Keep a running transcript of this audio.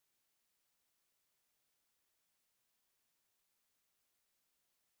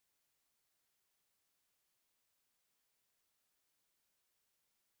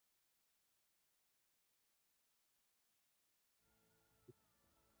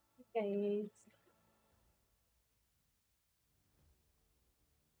guys.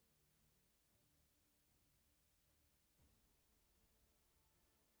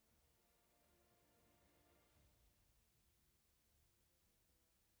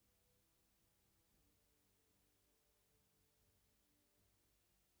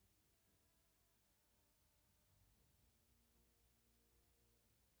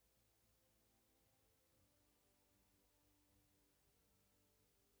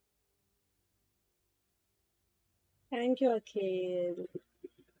 Thank you, Akhil.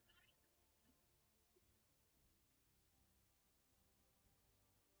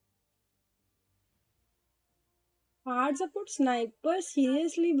 Hard support sniper,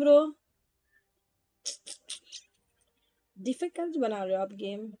 seriously, bro. Difficult बना रहे हो आप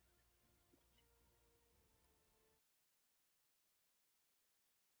गेम।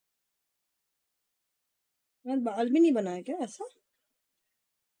 मैं बाल भी नहीं बनाया क्या ऐसा?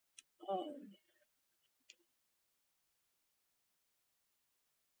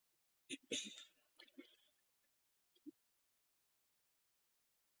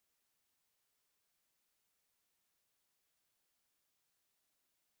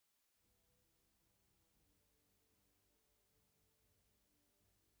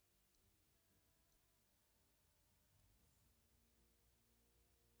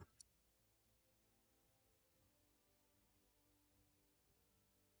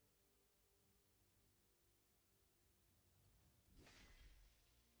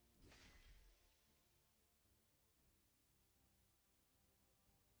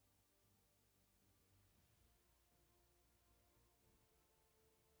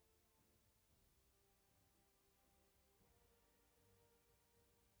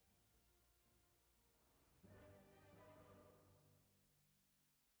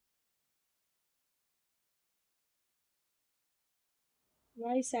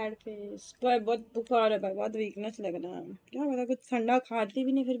 भाई सैड फेस पर बहुत बुखार है भाई, बहुत वीकनेस लग रहा है। क्या पता, कुछ ठंडा खाती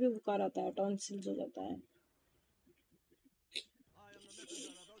भी नहीं फिर भी बुखार आता है, टॉन्सिल्स हो जाता है।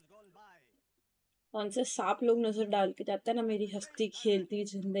 कौन से सांप लोग नजर डाल के जाता है ना मेरी हंसती खेलती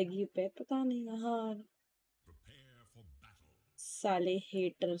जिंदगी पे, पता नहीं यार। साले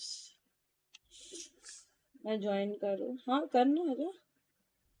हेटर्स। मैं ज्वाइन करूँ? हाँ करना है क्या?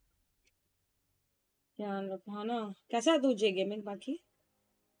 ध्यान रखो, हाँ ना। कैसा है तुझे गेमिंग बाकी?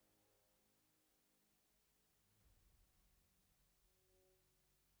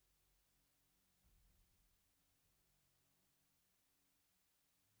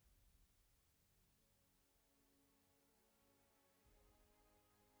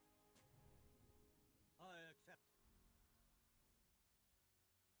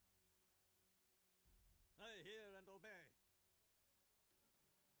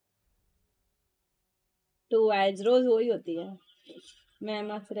 तो एज रोज वही होती है। मैं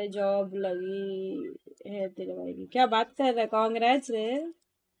मस्त रहे, जॉब लगी है तेरे भाई की। क्या बात कर रहा है, कांग्रेस रे।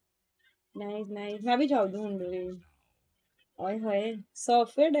 नाइस नाइस, मैं भी जॉब ढूंढ रही हूँ। ओए होए,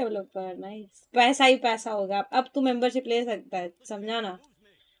 सॉफ्टवेयर डेवलपर, नाइस। पैसा ही पैसा होगा, अब तू मेंबरशिप ले सकता है, समझा ना।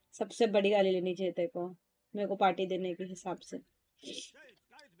 सबसे बड़ी गाली लेनी चाहिए तेरे को, मेरे को पार्टी देने के हिसाब से।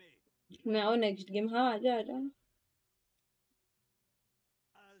 मैं आओ नेक्स्ट गेम? हाँ आजा आजा।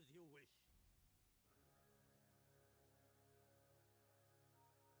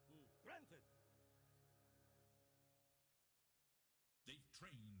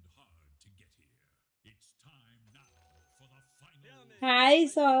 हाय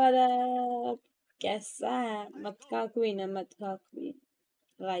सौरभ, कैसा है? मटका क्वीन है, मटका queen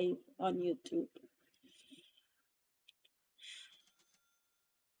live on YouTube.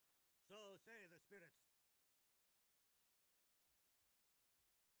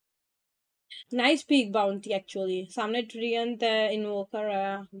 Nice pick bounty actually, सामने ट्रियंट है, इन्वोकर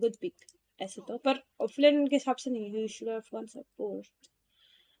है, गुड पिक। ऐसे तो पर ऑफलाइन के हिसाब से नहीं, you should have one support.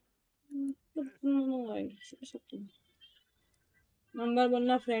 Number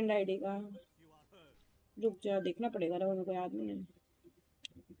बोलना फ्रेंड आईडी का। रुक जा, देखना पड़ेगा, रहा मेरे को याद नहीं है।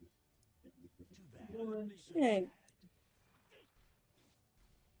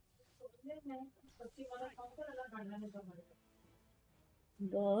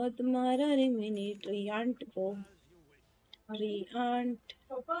 बहुत मारा रे मैंने ट्रियांट को, ट्रियांट।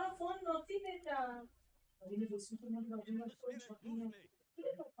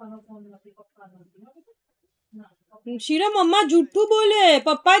 शीरा मम्मा झूठू बोले,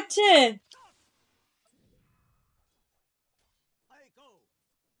 पप्पा अच्छे।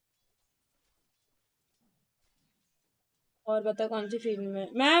 और बता कौन सी फील्ड में?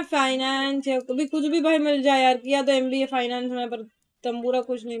 मैं फाइनेंस या कभी कुछ भी भाई मिल जाए यार, किया तो एमबीए फाइनेंस में, पर तंबूरा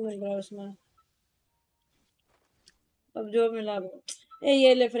कुछ नहीं मिल रहा उसमें। अब जो मिला वो।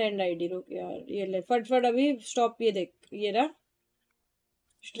 ये ले फ्रेंड आईडी, रुक यार, ये ले फटफट अभी स्टॉप, ये देख, ये रहा,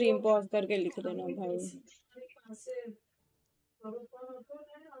 स्ट्रीम पॉज करके लिख देना भाई।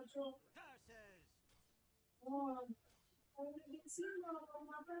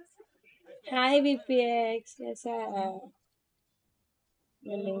 हाय वीपीएक्स, कैसा है?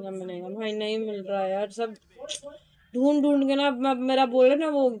 मिलेगा भाई, नहीं मिल रहा यार, सब ढूंढ ढूंढ के ना, मेरा बोले ना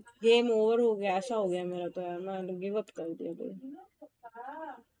वो गेम ओवर हो गया, ऐसा हो गया मेरा तो यार, मैं गिव अप कर दिया भाई।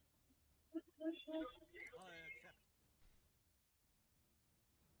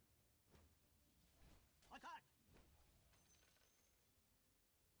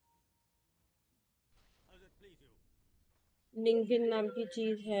 लिंक्डइन नाम की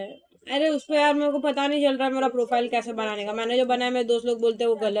चीज है, अरे उस पे यार मेरे को पता नहीं चल रहा मेरा प्रोफाइल कैसे बनाने का। मैंने जो बनाया, मेरे दोस्त लोग बोलते हैं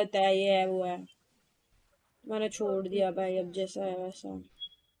वो गलत है, ये है वो है, मैंने छोड़ दिया भाई, अब जैसा है वैसा।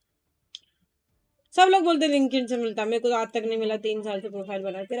 सब लोग बोलते हैं लिंक्डइन से मिलता है, मेरे को तो आज तक नहीं मिला, 3 साल से प्रोफाइल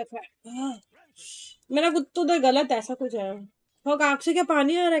बना के रखा है मेरा खुद तो गलत ऐसा कुछ है। हो, आँख से क्या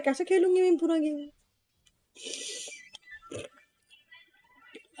पानी आ रहा है, कैसे खेलूंगी मैं पूरा गेम?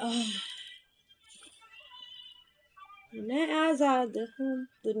 मैं आजाद हूँ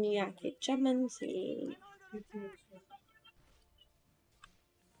दुनिया के चमन से।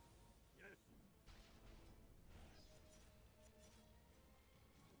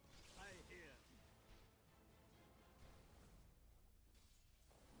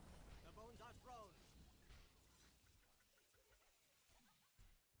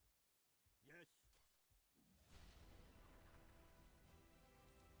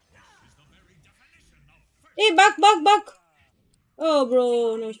 Hey, buck! Oh,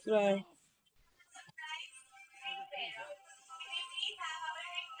 bro, nice try.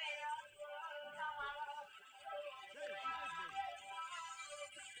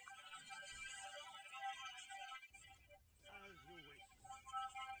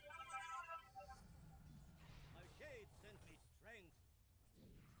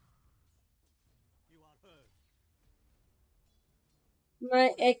 My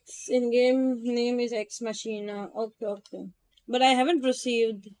ex in-game name is X Machina. Okay. But I haven't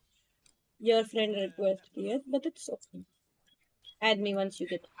received your friend request yet, but it's okay. Add me once you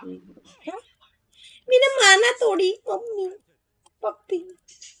get free. क्या? मैंने माना थोड़ी, mummy, पप्पी।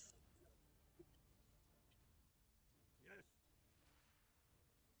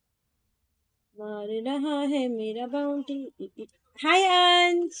 मार रहा है मेरा bounty. Hi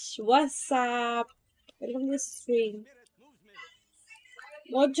Ansh, what's up? Welcome to the stream.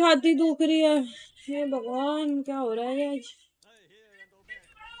 बहुत छाती दुख रही है, हे भगवान, क्या हो रहा है आज?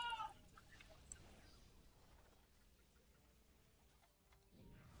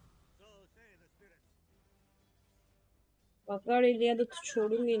 पकड़ ही लिया तो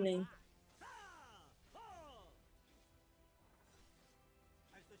छोड़ूंगी नहीं।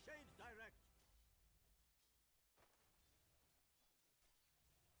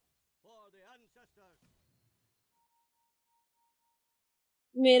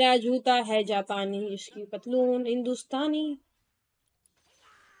 मेरा जूता है जापानी, इसकी पतलून हिंदुस्तानी।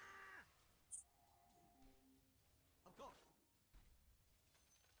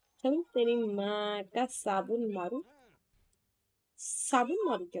 चल तेरी माँ का साबुन मारू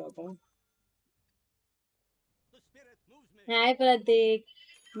क्या होता है? हाय प्रतीक,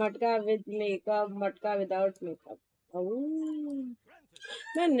 मटका विद मेकअप, मटका विदाउट मेकअप।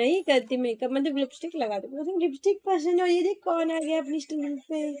 मैं नहीं करती मेकअप, मैं तो लिपस्टिक लगाती हूँ, मुझे लिपस्टिक पसंद है। ये देख कौन आ गया अपनी स्टूल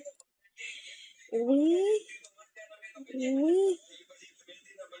पे।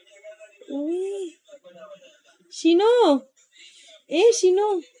 शिनो, शिनो,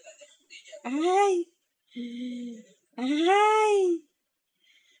 हाय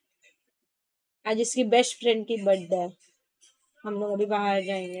आज इसकी बेस्ट फ्रेंड की बर्थडे है, हम लोग अभी बाहर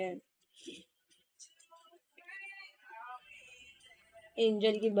जाएंगे।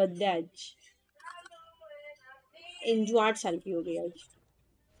 एंजल की बर्थडे आज, एंजू 8 साल की हो गई आज।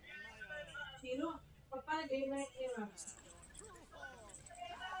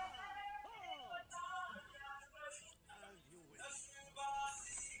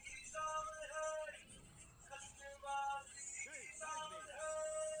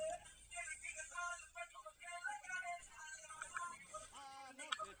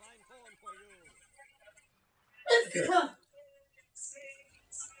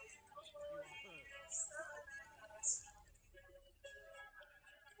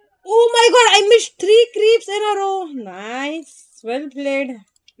 Oh my god, I missed 3 creeps in a row. Nice, well played.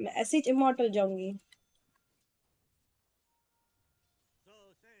 मैं ऐसे ही इमॉर्टल जाऊंगी।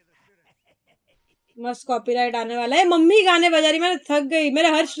 मस्त कॉपीराइट आने वाला है। मम्मी गाने बजा रही, मैं थक गई, मेरे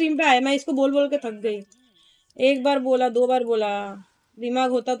हर स्ट्रीम पे आए, मैं इसको बोल बोल के थक गई। एक बार बोला, 2 बार बोला,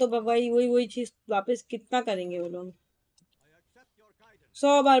 दिमाग होता तो वही वही वही चीज वापस कितना करेंगे वो लोग।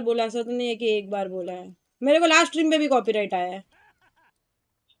 100 बार बोला, ऐसा तो नहीं है कि एक बार बोला है। मेरे को लास्ट स्ट्रीम पे भी कॉपीराइट आया है,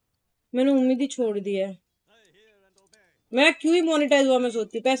 मैंने उम्मीद ही छोड़ दी है। मेरा क्यों ही मोनेटाइज हुआ मैं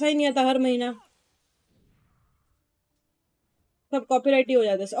सोचती, पैसा ही नहीं आता हर महीना, सब कॉपीराइट ही हो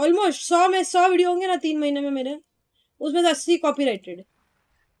जाता है। ऑलमोस्ट 100 वीडियो होंगे ना 3 महीने में मेरे, उसमें से 80 कॉपीराइटेड।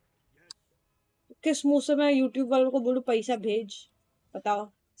 किस मुंह से मैं यूट्यूब वालों को बोलूं पैसा भेज, बताओ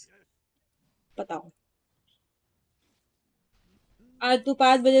बताओ। आज तू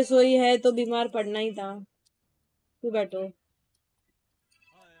 5 बजे सोई है तो बीमार पड़ना ही था। तू बैठो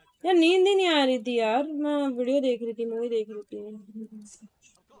यार, नींद ही नहीं आ रही थी यार, मैं वीडियो देख रही थी, मूवी देख रही थी।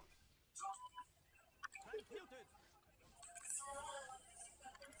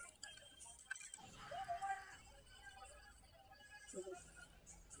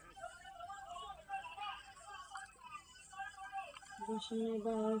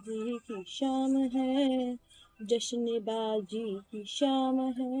 जश्नबाजी की शाम है, जश्नबाजी की शाम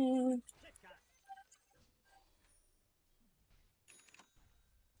है।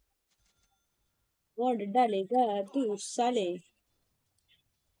 वॉर्ड डालेगा तू साले।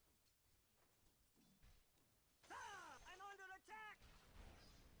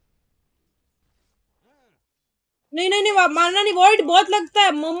 नहीं नहीं नहीं, मारना नहीं, वॉइड बहुत लगता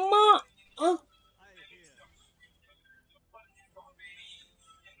है मम्मा।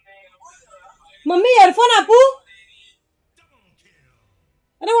 मम्मी ईयरफोन आपू।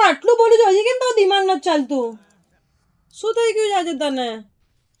 अरे वो आटलू बोलू जो हજી કેમ તો દિમાગ ન ચાલતું, શું થઈ ગયું છે આજે તને?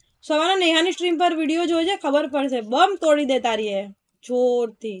 સવારે નેહાની સ્ટ્રીમ પર વિડીયો જોજે, ખબર પડશે, બમ તોડી દે તારી એ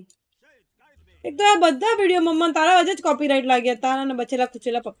જોરથી। એક તો આ બધા વિડીયો મમ્મા તારા વજે જ કોપીરાઇટ લાગ્યા, તારા ને બચેલા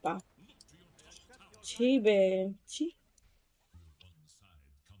કુચેલા પપ્પા। છી બે છી।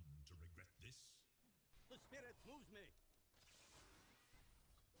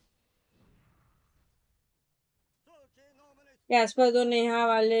 कैस्पर तो नेहा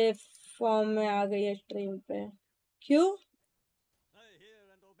वाले फॉर्म में आ गई है स्ट्रीम पे। क्यों?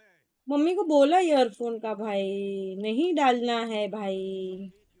 मम्मी को बोला ईयरफोन का भाई नहीं डालना है भाई।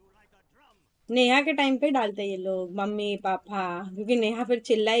 नेहा के टाइम पे डालते ये लोग मम्मी पापा, क्योंकि नेहा फिर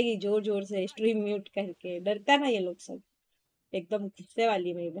चिल्लाएगी जोर जोर से स्ट्रीम म्यूट करके, डरता ना ये लोग सब, एकदम गुस्से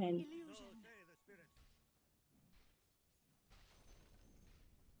वाली मेरी बहन।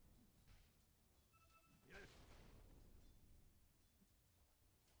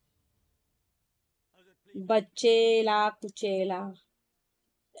 बच्चेला कुचेला।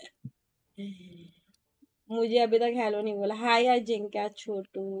 मुझे अभी तक हेलो नहीं बोला, हाय यार जिंका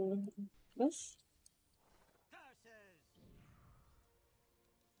छोटू, बस।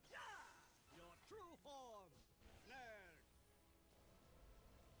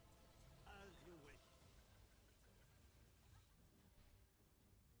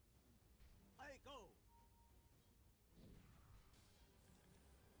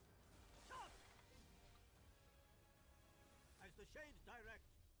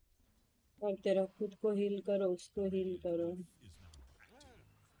 और तेरा खुद को हील करो, उसको हील करो।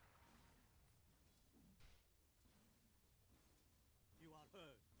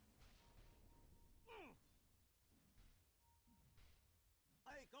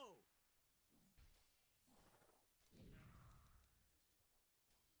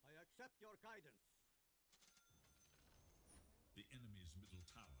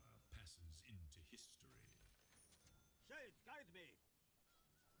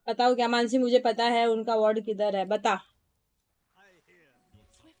 बताओ क्या मानसी, मुझे पता है उनका वार्ड किधर है, बता।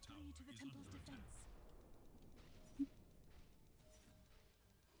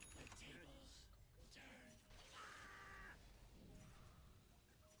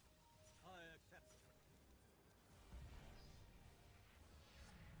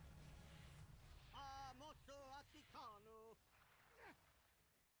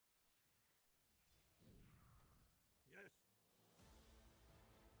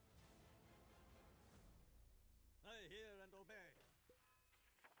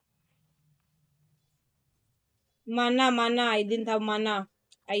 माना माना, आई दिन था माना,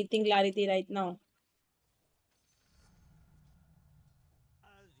 आई थिंक ला रही थी right now.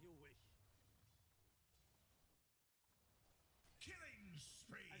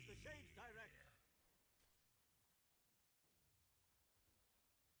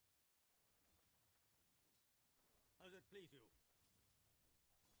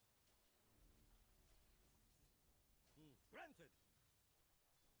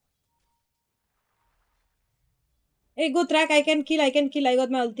 Hey, go track, I can kill, I got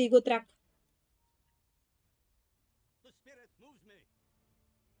my ulti, go track।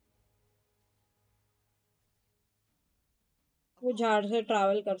 वो वो झाड़ से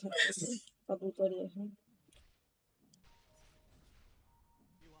ट्रैवल कर सकते थे कबूतर जैसे।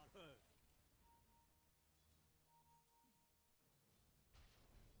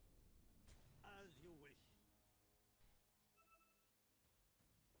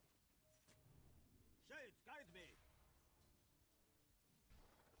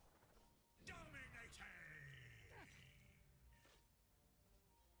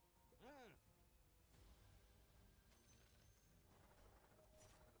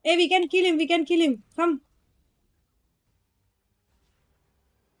 Hey, we can kill him. We can kill him. Come.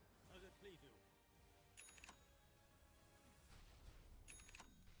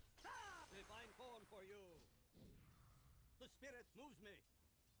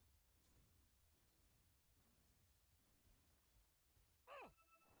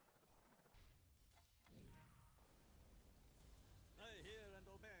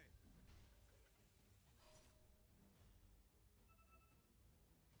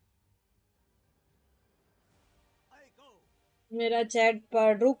 मेरा चैट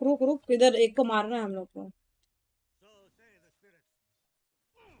पर रुक रुक रुक, इधर एक को मारना है हम लोग को।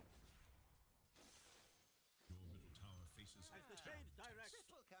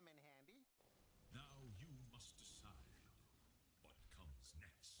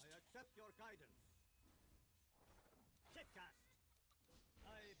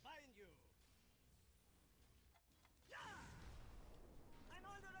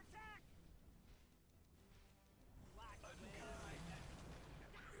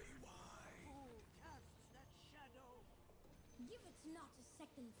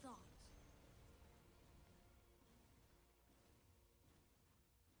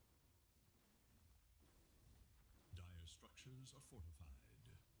 Structures are fortified.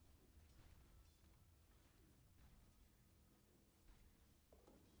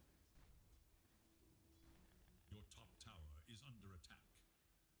 Your top tower is under attack.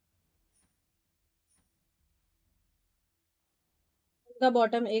 उनका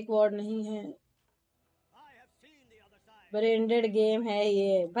बॉटम एक वार्ड नहीं है। ब्रेंडेड गेम है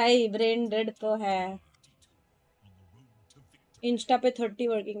ये भाई, ब्रेंडेड तो है। इंस्टा पे 30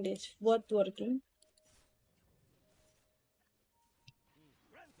 वर्किंग डेज, बहुत working.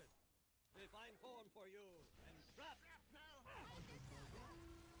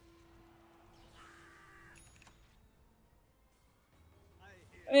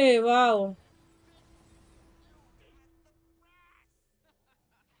 A wow,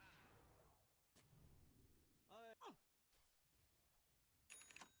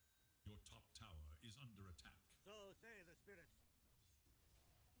 Your top tower is under attack. So say the spirits.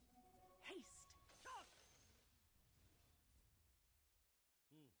 Haste. Shock.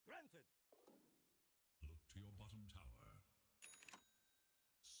 Granted. Look to your bottom tower.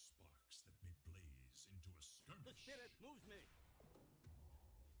 Sparks that may blaze into a skirmish. The spirit moves me.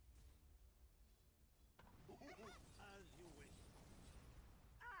 As you wish.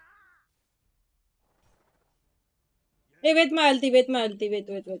 A wait मैं अल्टी, wait मैं अल्टी, wait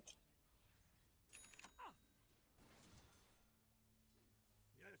wait wait.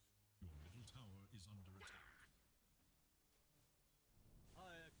 Your middle tower is under attack.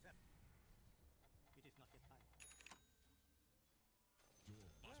 I accept. It is not yet time. Your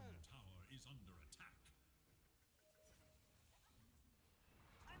bottom tower is under attack.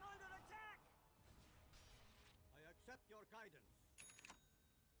 I'm under attack. I accept your guidance.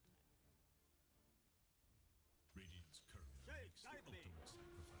 Radiant's courier makes the guide me. ultimate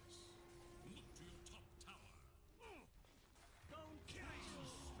sacrifice. Look to your top tower. Don't Killing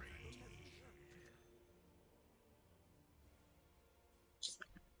spree.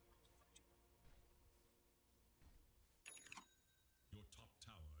 Your top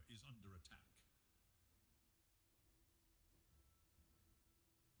tower is under attack.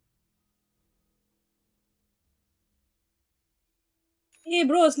 Hey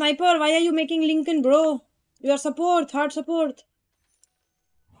bro, sniper, why are you making Lincoln, bro? Your support, hard support.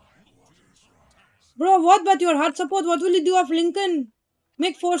 Bro, what but your hard support? What will you do of Lincoln?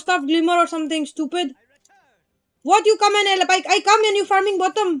 Make 4-star glimmer or something stupid. I return. What you come and help? I come and you farming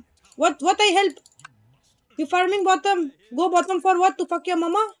bottom. What I help? You farming bottom. Go bottom for what? To fuck your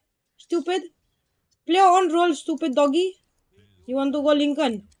mama? Stupid. Play your own role, stupid doggy. You want to go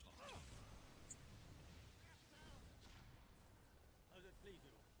Lincoln? As it please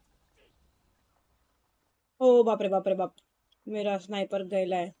you. ओ बाप रे बाप रे बाप, मेरा sniper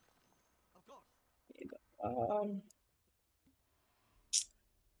गैला है। Of course. Um,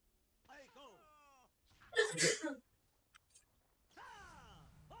 I go.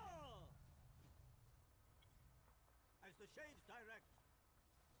 As the shades direct.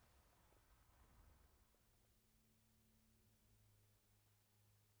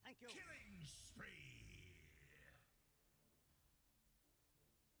 Thank you. Killing spree.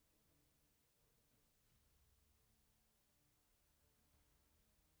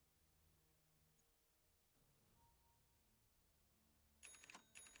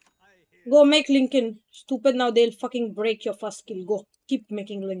 I hear. Go make Lincoln. Stupid, now they'll fucking break your first kill. Go. Keep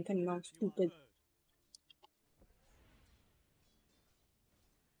making Lincoln now, You are stupid. heard.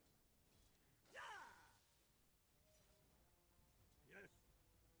 Yes.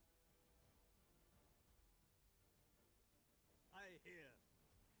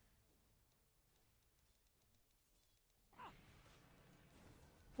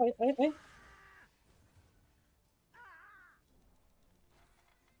 I hear. Hey.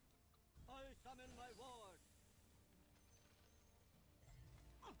 I summon my ward.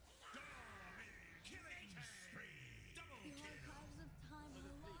 Killing spree. Double The kill. archives of time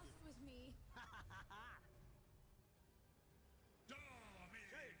are lost with me.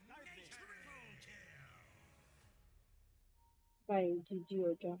 Triple kill. Bye, GG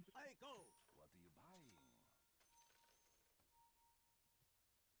हो गया. I go. What are you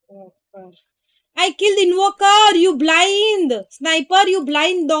buying? I killed Invoker, you blind! Sniper, you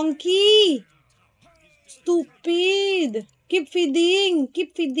blind donkey! Stupid! Keep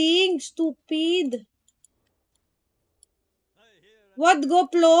feeding, stupid! I hear. What go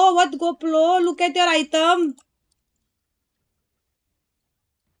plo? Look at your item!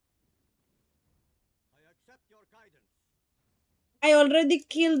 I accept your guidance. I already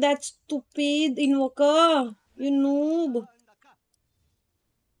killed that stupid Invoker! You noob!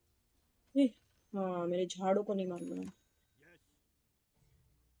 हाँ मेरे झाड़ू को नहीं मारना. Yes.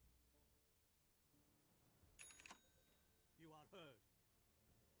 You are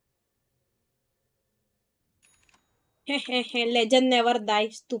heard. Legend never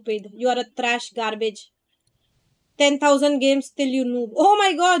dies, stupid. You are a trash garbage. 10,000 games till you noob. Oh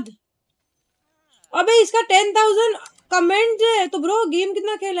my god! अबे इसका 10,000 comment है तो ब्रो गेम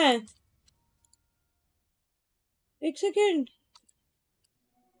कितना खेला है? एक second.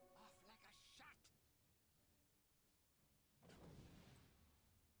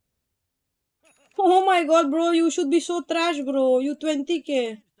 Oh my god, bro, you should be so trash, bro. You 20k.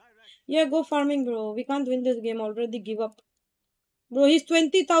 Direct. Yeah, go farming, bro. We can't win this game. Already give up. Bro, he's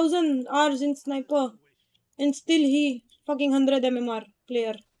 20,000 hours in sniper. And still he fucking 100 MMR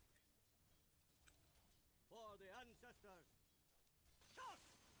player. For the ancestors. Shot.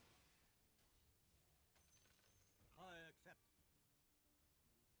 I accept.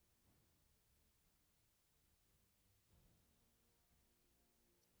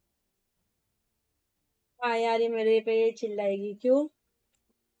 हाँ यार ये मेरे पे चिल्लाएगी क्यों?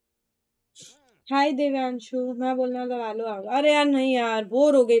 हाय देवांशु, मैं बोलने वाला वालो आ गया. अरे यार नहीं यार,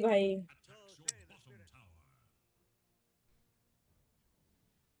 बोर हो गई भाई.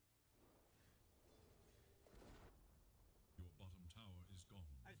 Your bottom tower is gone.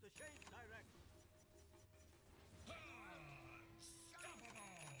 As the shades direct.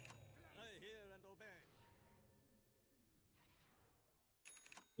 I hear and obey.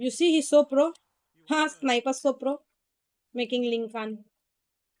 You see he's so pro. हाँ sniper so pro. Making Lincoln.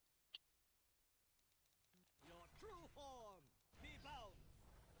 Your true form. Be bound.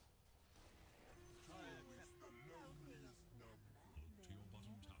 I accept. Look to your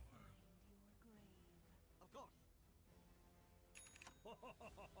bottom tower. Of course.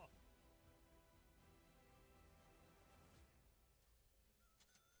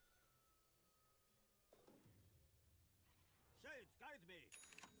 Shades, guide me.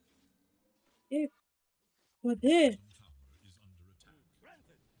 Hey, what there? Bottom tower is under attack.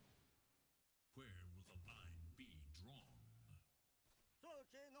 Granted. Where will the line be drawn?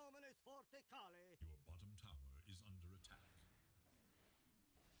 Sulci nominis forte cali. Your bottom tower is under attack.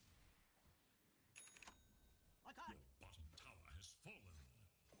 Attack. Your bottom tower has fallen.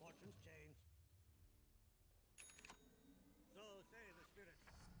 Fortunes change. So say the spirits.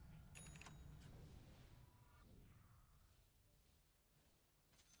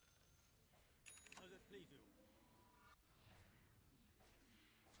 Does it please you?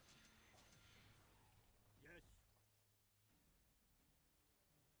 Yes.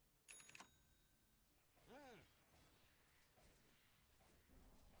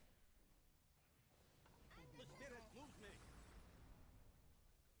 The spirit moves me.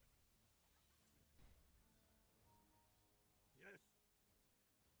 Yes.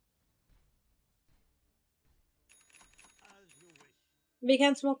 As you wish. We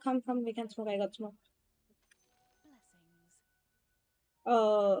can smoke. Come. We can smoke. I got smoke. Blessings.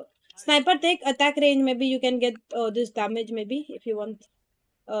 Sniper take attack range. Maybe you can get this damage. Maybe if you want.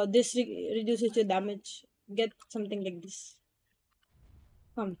 This reduces your damage. Get something like this.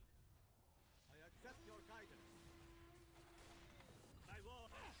 Come. I accept your guidance. I will.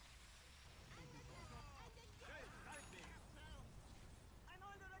 Guys, guide me. I'm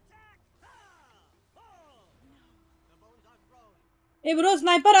under attack. Ah! Oh! The bones are thrown. Hey bro,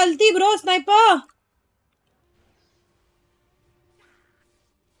 sniper ulti bro, sniper.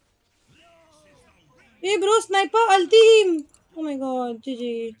 Hey bro, sniper ulti him. Oh my god, GG.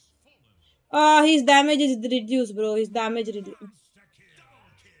 His damage is reduced, bro. His damage reduced.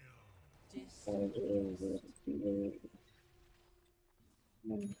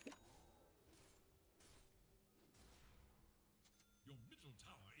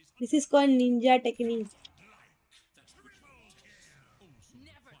 This is called ninja technique.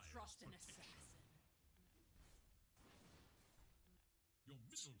 Never trust an assassin.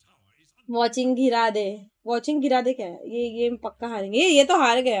 Watching गिरा दे. Watching गिरा दे क्या है? ये game पक्का हारेंगे. ये तो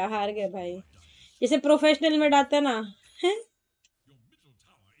हार गया भाई. जैसे प्रोफेशनल में डालते हैं ना.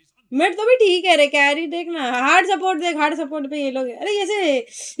 मिड तो भी ठीक है रे. कैरी देखना. हार्ड सपोर्ट देख. हार्ड सपोर्ट पे ये लोग. अरे जैसे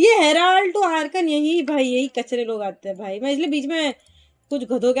ये हेराल्ड टू आर्कन यही भाई यही कचरे लोग आते हैं भाई. मैं इसलिए बीच में कुछ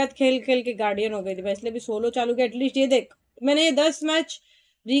𝐒𝐄𝐂𝐒 खेल के गार्डियन हो गई थी. मैं इसलिए भी सोलो चालू किया. एटलीस्ट ये देख. मैंने ये 10 मैच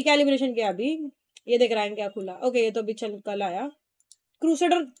रिकैलिब्रेशन किया अभी. ये देख रैंक क्या खुला. ओके ये तो अभी चल कल आया.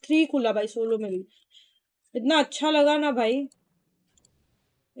 क्रूसेडर 3 खुला भाई सोलो में भी. इतना अच्छा लगा ना भाई.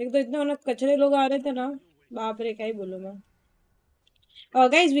 एक तो इतने कचरे लोग आ रहे थे ना. बाप रे क्या ही बोलूं मैं.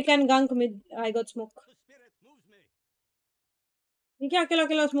 Guys we can गंक mid. I got smoke. The spirit moves me. ये क्या अकेला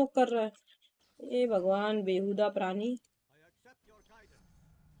अकेला स्मोक कर रहा है. ए भगवान बेहुदा प्राणी. I accept your guidance.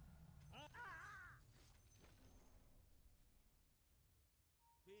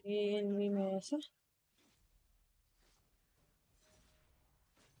 ये एनवी में ऐसा.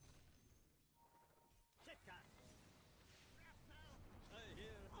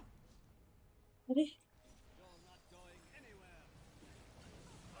 अरे You're not going anywhere.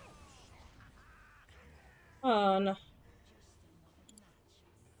 हाँ ना.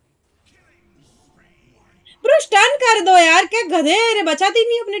 ब्रो स्टन कर दो यार. क्या गधे है रे. बचाती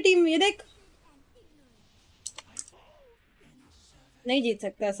नहीं अपनी टीम. ये देख. नहीं जीत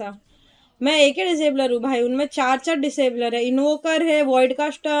सकता ऐसा. मैं एक ही डिसेबलर हूँ भाई. उनमें 4 डिसेबलर है. इन्वोकर है. वॉइड का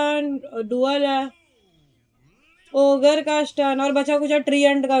स्टन. डुअल है. ओगर का स्टन. और बचा कुछ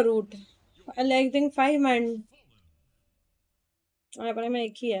ट्रियंट का रूट. I think 5 man. अपने में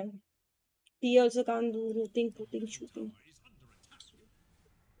एक ही है. T also can't do routing putting shooting.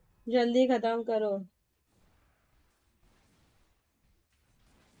 जल्दी खत्म करो.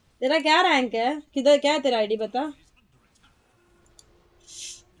 तेरा क्या रैंक है. किधर क्या है तेरा आईडी बता.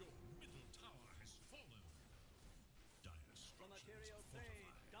 The material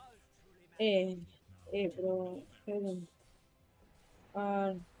blade does truly matter. A bro.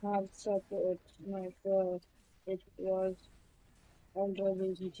 Hard support sniper. It was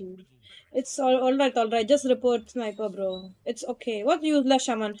already GG. It's all right. Just report sniper, bro. It's okay. What useless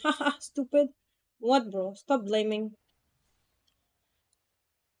shaman? Haha, stupid. What, bro? Stop blaming.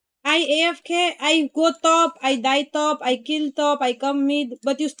 I AFK, I go top, I die top, I kill top, I come mid,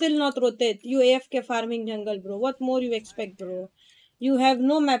 but you still not rotate. You AFK farming jungle, bro. What more you expect, bro? You have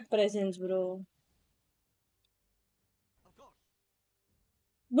no map presence, bro. Of course.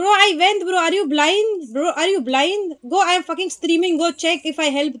 Bro, I went, bro. Are you blind? Bro, are you blind? Go, I am fucking streaming. Go check if I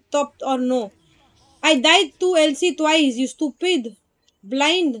help top or no. I died to LC twice, you stupid.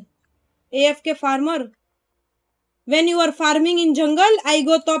 Blind. AFK farmer. When you are farming in jungle, I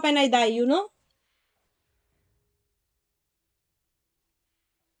go top and I die, you know?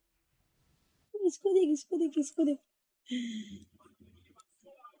 इसको देख.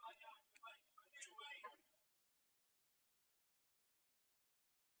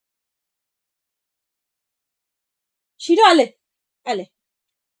 शिरो आले.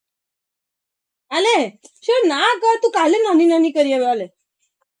 शिरो ना कर. तू काले नानी करी है.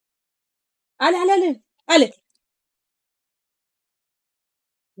 आले.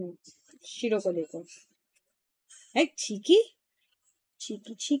 शिरो को देखो. एक चीकी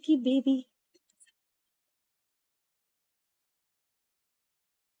बेबी.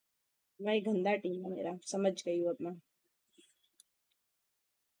 भाई गंदा टीम है मेरा. समझ गई हूँ अपना.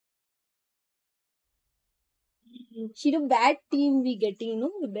 She a bad team we getting,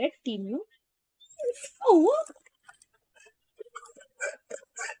 no? The bad team, no? Oh!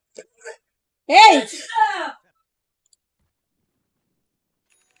 Hey!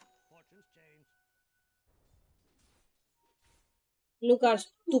 Fortunes change. Look how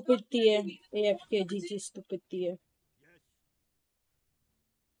stupid ती है. AFK GG stupid ती है.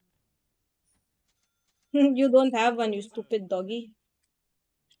 You don't have one, you stupid doggy.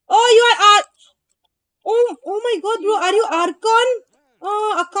 Oh, you are oh my god, bro. Are you Archon?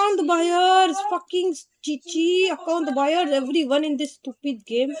 Oh, account buyers, fucking chichi, account buyers, everyone in this stupid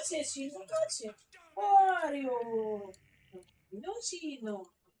game.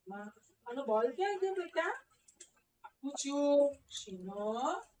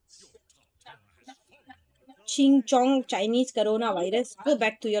 Ching Chong Chinese coronavirus. Go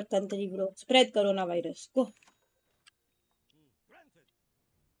back to your country, bro. Spread coronavirus. Go. Granted.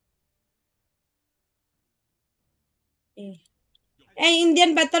 Hey,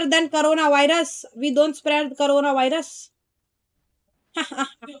 Indian better than coronavirus. We don't spread coronavirus.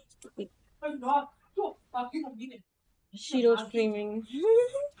 Shiro streaming.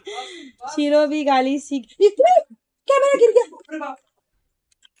 Shiro भी गाली सीख. Camera गिर गया.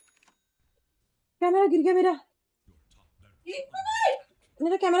 Camera गिर गया मेरा.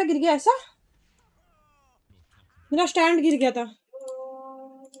 मेरा camera गिर गया ऐसा. मेरा स्टैंड गिर गया था.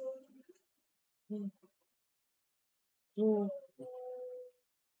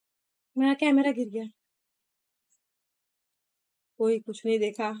 मेरा कैमरा गिर गया. कोई कुछ नहीं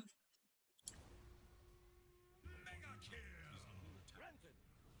देखा.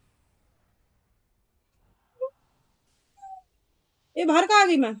 ये बाहर कहाँ आ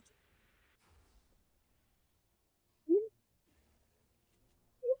गई मैं.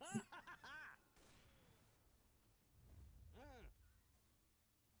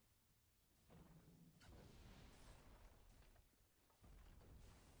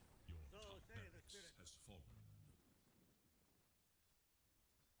 Has fallen.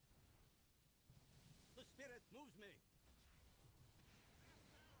 The spirit moves me.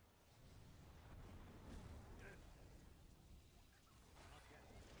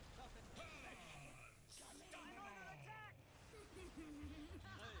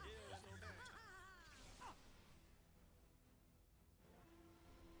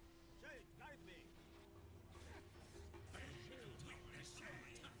 Shade, guide me.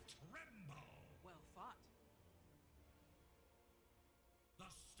 Tremble! Well fought. The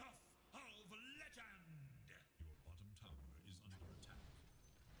stuff of legend! Your bottom tower is under attack.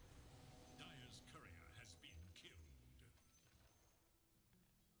 Dire's courier has been killed.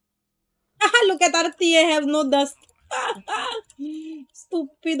 Look at our TA have no dust.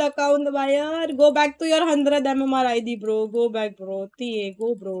 Stupid account buyer. Go back to your 100 MMR ID, bro. Go back, bro. TA,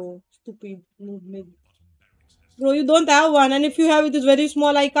 go, bro. Stupid movement. Bro, you don't have one, and if you have it, it's very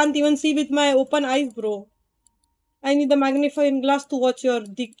small. I can't even see with my open eyes, bro. I need the magnifying glass to watch your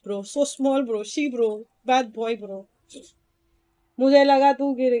dick, bro. So small, bro. See, bro. Bad boy, bro. मुझे लगा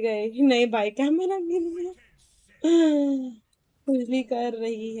तू गिर गए. नहीं भाई, camera गिर गया. खुजली कर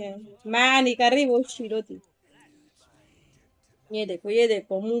रही है. मैं नहीं कर रही, वो शीरो थी. ये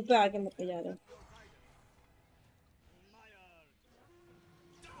देखो मुंह पे आके मर के जा रहा है.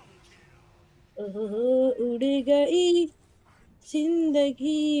 उड़ गई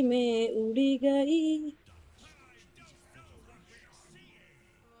जिंदगी में उड़ गई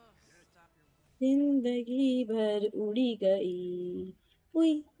जिंदगी भर उड़ी गई.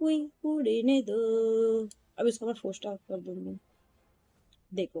 उई उई उड़ने दो. अब इसका मैं 4 स्टार कर दूंगी.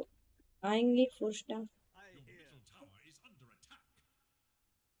 देखो आएंगे 4 star.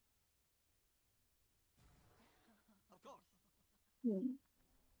 Your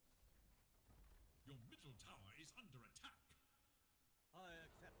middle tower is under attack. I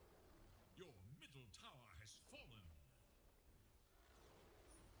accept. Your middle tower has fallen.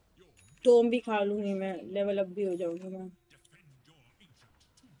 Your Tomé भी खा लूंगी मैं. लेवल अप भी हो जाऊंगी मैं. defend your ancient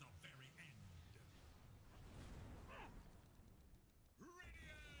to the very end.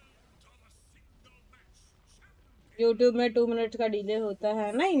 Radiant of a single match champion. YouTube में 2 minute का डिले होता है.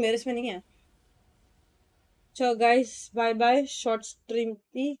 नहीं, मेरे इसमें नहीं है. चलो guys, bye bye. Short stream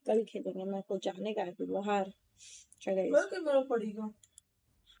थी, कल खेलेंगे. मेरे को जाने का है फिर बाहर. चलो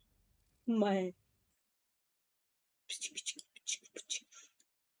मैं